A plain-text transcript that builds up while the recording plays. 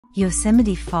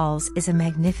Yosemite Falls is a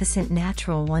magnificent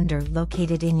natural wonder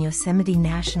located in Yosemite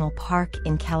National Park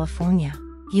in California,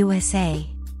 USA.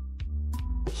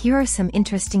 Here are some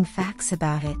interesting facts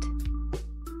about it.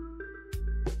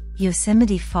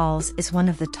 Yosemite Falls is one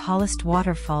of the tallest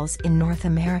waterfalls in North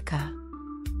America.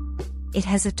 It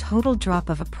has a total drop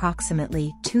of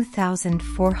approximately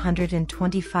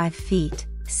 2,425 feet,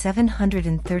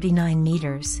 739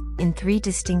 meters, in three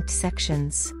distinct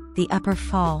sections: the Upper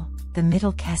Fall, the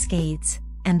Middle Cascades,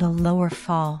 and the Lower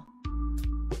Fall.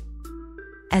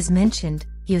 As mentioned,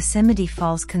 Yosemite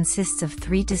Falls consists of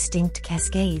three distinct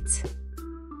cascades.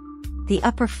 The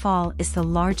Upper Fall is the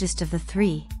largest of the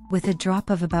three, with a drop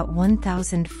of about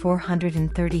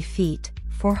 1,430 feet,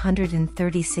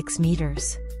 436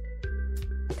 meters.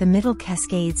 The Middle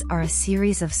Cascades are a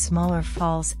series of smaller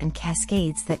falls and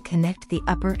cascades that connect the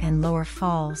Upper and Lower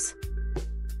Falls.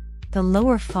 The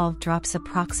Lower Fall drops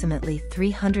approximately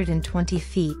 320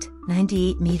 feet,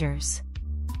 98 meters.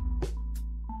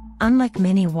 Unlike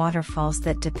many waterfalls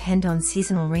that depend on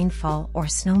seasonal rainfall or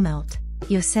snowmelt,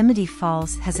 Yosemite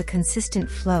Falls has a consistent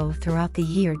flow throughout the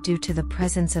year due to the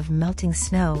presence of melting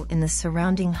snow in the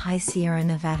surrounding high Sierra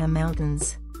Nevada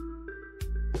mountains.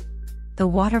 The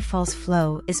waterfall's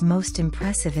flow is most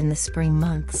impressive in the spring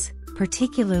months,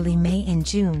 particularly May and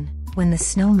June, when the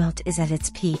snowmelt is at its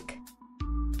peak.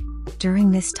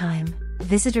 During this time,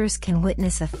 visitors can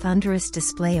witness a thunderous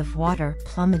display of water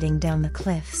plummeting down the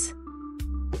cliffs.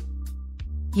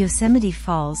 Yosemite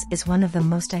Falls is one of the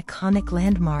most iconic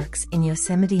landmarks in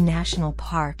Yosemite National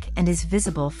Park and is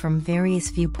visible from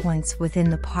various viewpoints within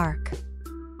the park.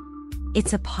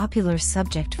 It's a popular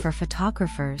subject for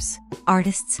photographers,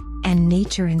 artists, and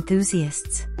nature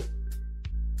enthusiasts.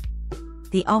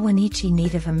 The Ahwahneechee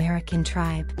Native American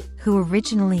tribe, who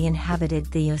originally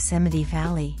inhabited the Yosemite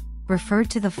Valley, referred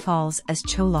to the falls as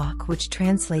Cholok, which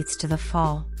translates to the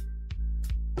fall.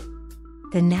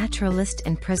 The naturalist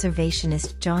and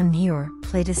preservationist John Muir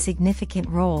played a significant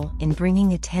role in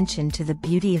bringing attention to the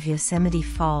beauty of Yosemite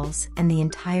Falls and the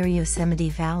entire Yosemite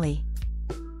Valley.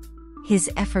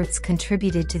 His efforts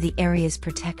contributed to the area's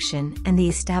protection and the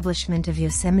establishment of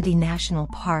Yosemite National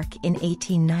Park in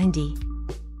 1890.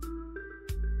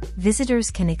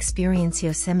 Visitors can experience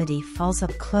Yosemite Falls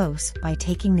up close by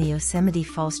taking the Yosemite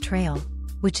Falls Trail,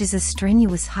 which is a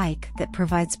strenuous hike that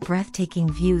provides breathtaking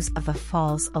views of the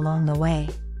falls along the way.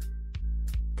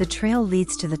 The trail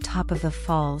leads to the top of the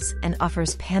falls and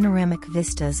offers panoramic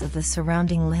vistas of the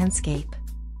surrounding landscape.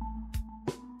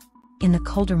 In the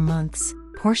colder months,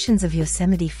 portions of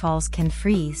Yosemite Falls can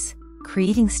freeze,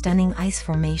 creating stunning ice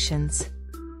formations.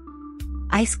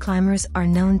 Ice climbers are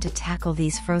known to tackle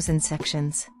these frozen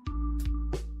sections.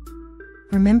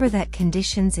 Remember that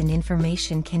conditions and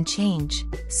information can change,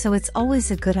 so it's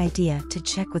always a good idea to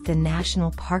check with the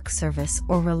National Park Service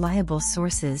or reliable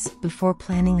sources before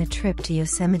planning a trip to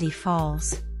Yosemite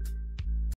Falls.